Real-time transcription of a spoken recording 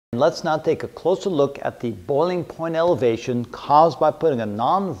Let's now take a closer look at the boiling point elevation caused by putting a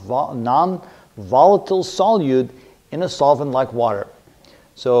non-volatile solute in a solvent like water.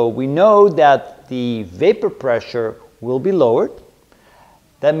 So we know that the vapor pressure will be lowered.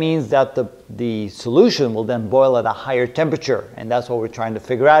 That means that the solution will then boil at a higher temperature, and that's what we're trying to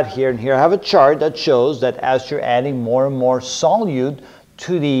figure out here. And here I have a chart that shows that as you're adding more and more solute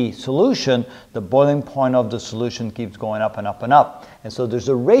to the solution, the boiling point of the solution keeps going up and up and up. And so there's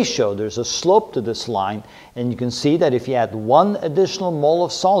a ratio, there's a slope to this line, and you can see that if you add 1 additional mole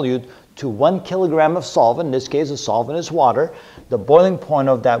of solute to 1 kilogram of solvent, in this case the solvent is water, the boiling point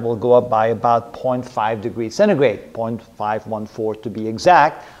of that will go up by about 0.5 degrees centigrade, 0.514 to be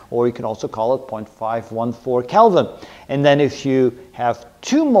exact, or you can also call it 0.514 Kelvin. And then if you have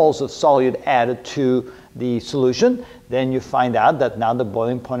 2 moles of solute added to the solution, then you find out that now the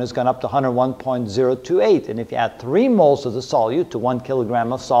boiling point has gone up to 101.028. And if you add 3 moles of the solute to 1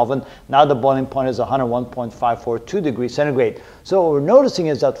 kilogram of solvent, now the boiling point is 101.542 degrees centigrade. So what we're noticing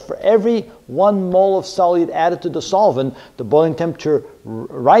is that for every 1 mole of solute added to the solvent, the boiling temperature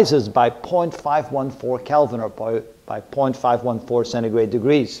rises by 0.514 Kelvin, or by 0.514 centigrade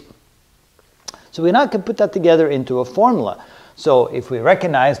degrees. So we now can put that together into a formula. So if we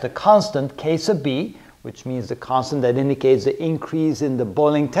recognize the constant K sub B, which means the constant that indicates the increase in the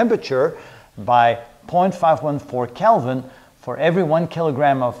boiling temperature by 0.514 Kelvin for every 1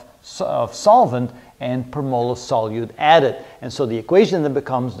 kilogram of solvent and per mole of solute added. And so the equation then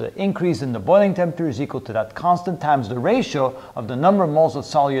becomes the increase in the boiling temperature is equal to that constant times the ratio of the number of moles of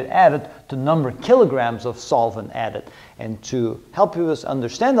solute added to number of kilograms of solvent added. And to help you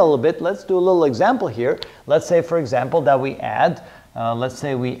understand a little bit, let's do a little example here. Let's say, for example, that we add,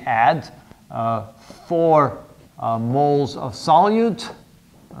 4 moles of solute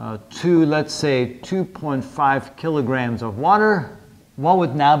to, let's say, 2.5 kilograms of water. What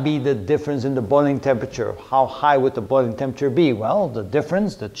would now be the difference in the boiling temperature? How high would the boiling temperature be? Well, the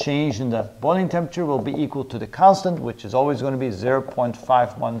difference, the change in the boiling temperature will be equal to the constant, which is always going to be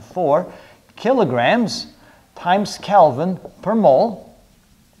 0.514 kilograms times Kelvin per mole,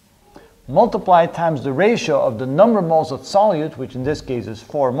 multiplied times the ratio of the number of moles of solute, which in this case is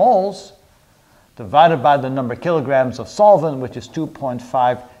 4 moles, divided by the number of kilograms of solvent, which is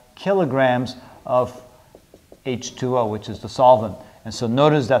 2.5 kilograms of H2O, which is the solvent. And so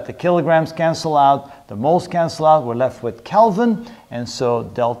notice that the kilograms cancel out, the moles cancel out, we're left with Kelvin, and so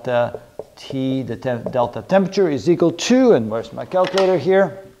delta T, the delta temperature is equal to, and where's my calculator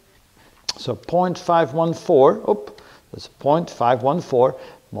here? So 0.514, that's 0.514,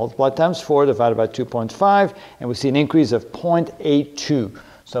 multiplied times 4 divided by 2.5, and we see an increase of 0.82.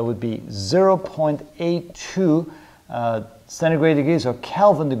 So it would be 0.82 centigrade degrees or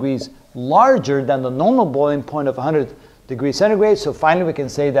Kelvin degrees larger than the normal boiling point of 100 degrees centigrade. So finally we can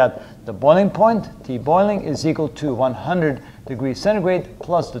say that the boiling point, T boiling, is equal to 100 degrees centigrade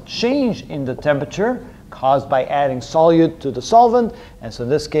plus the change in the temperature caused by adding solute to the solvent. And so in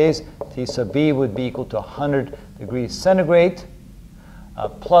this case, T sub B would be equal to 100 degrees centigrade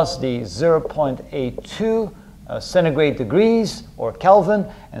plus the 0.82 centigrade degrees or Kelvin,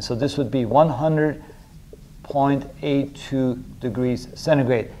 and so this would be 100.82 degrees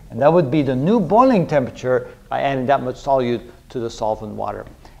centigrade, and that would be the new boiling temperature by adding that much solute to the solvent water.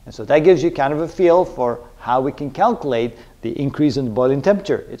 And so that gives you kind of a feel for how we can calculate the increase in the boiling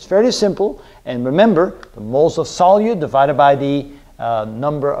temperature. It's fairly simple, and remember, the moles of solute divided by the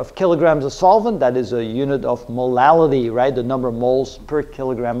number of kilograms of solvent, that is a unit of molality, right? The number of moles per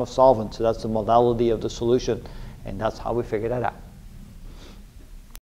kilogram of solvent. So that's the molality of the solution, and that's how we figure that out.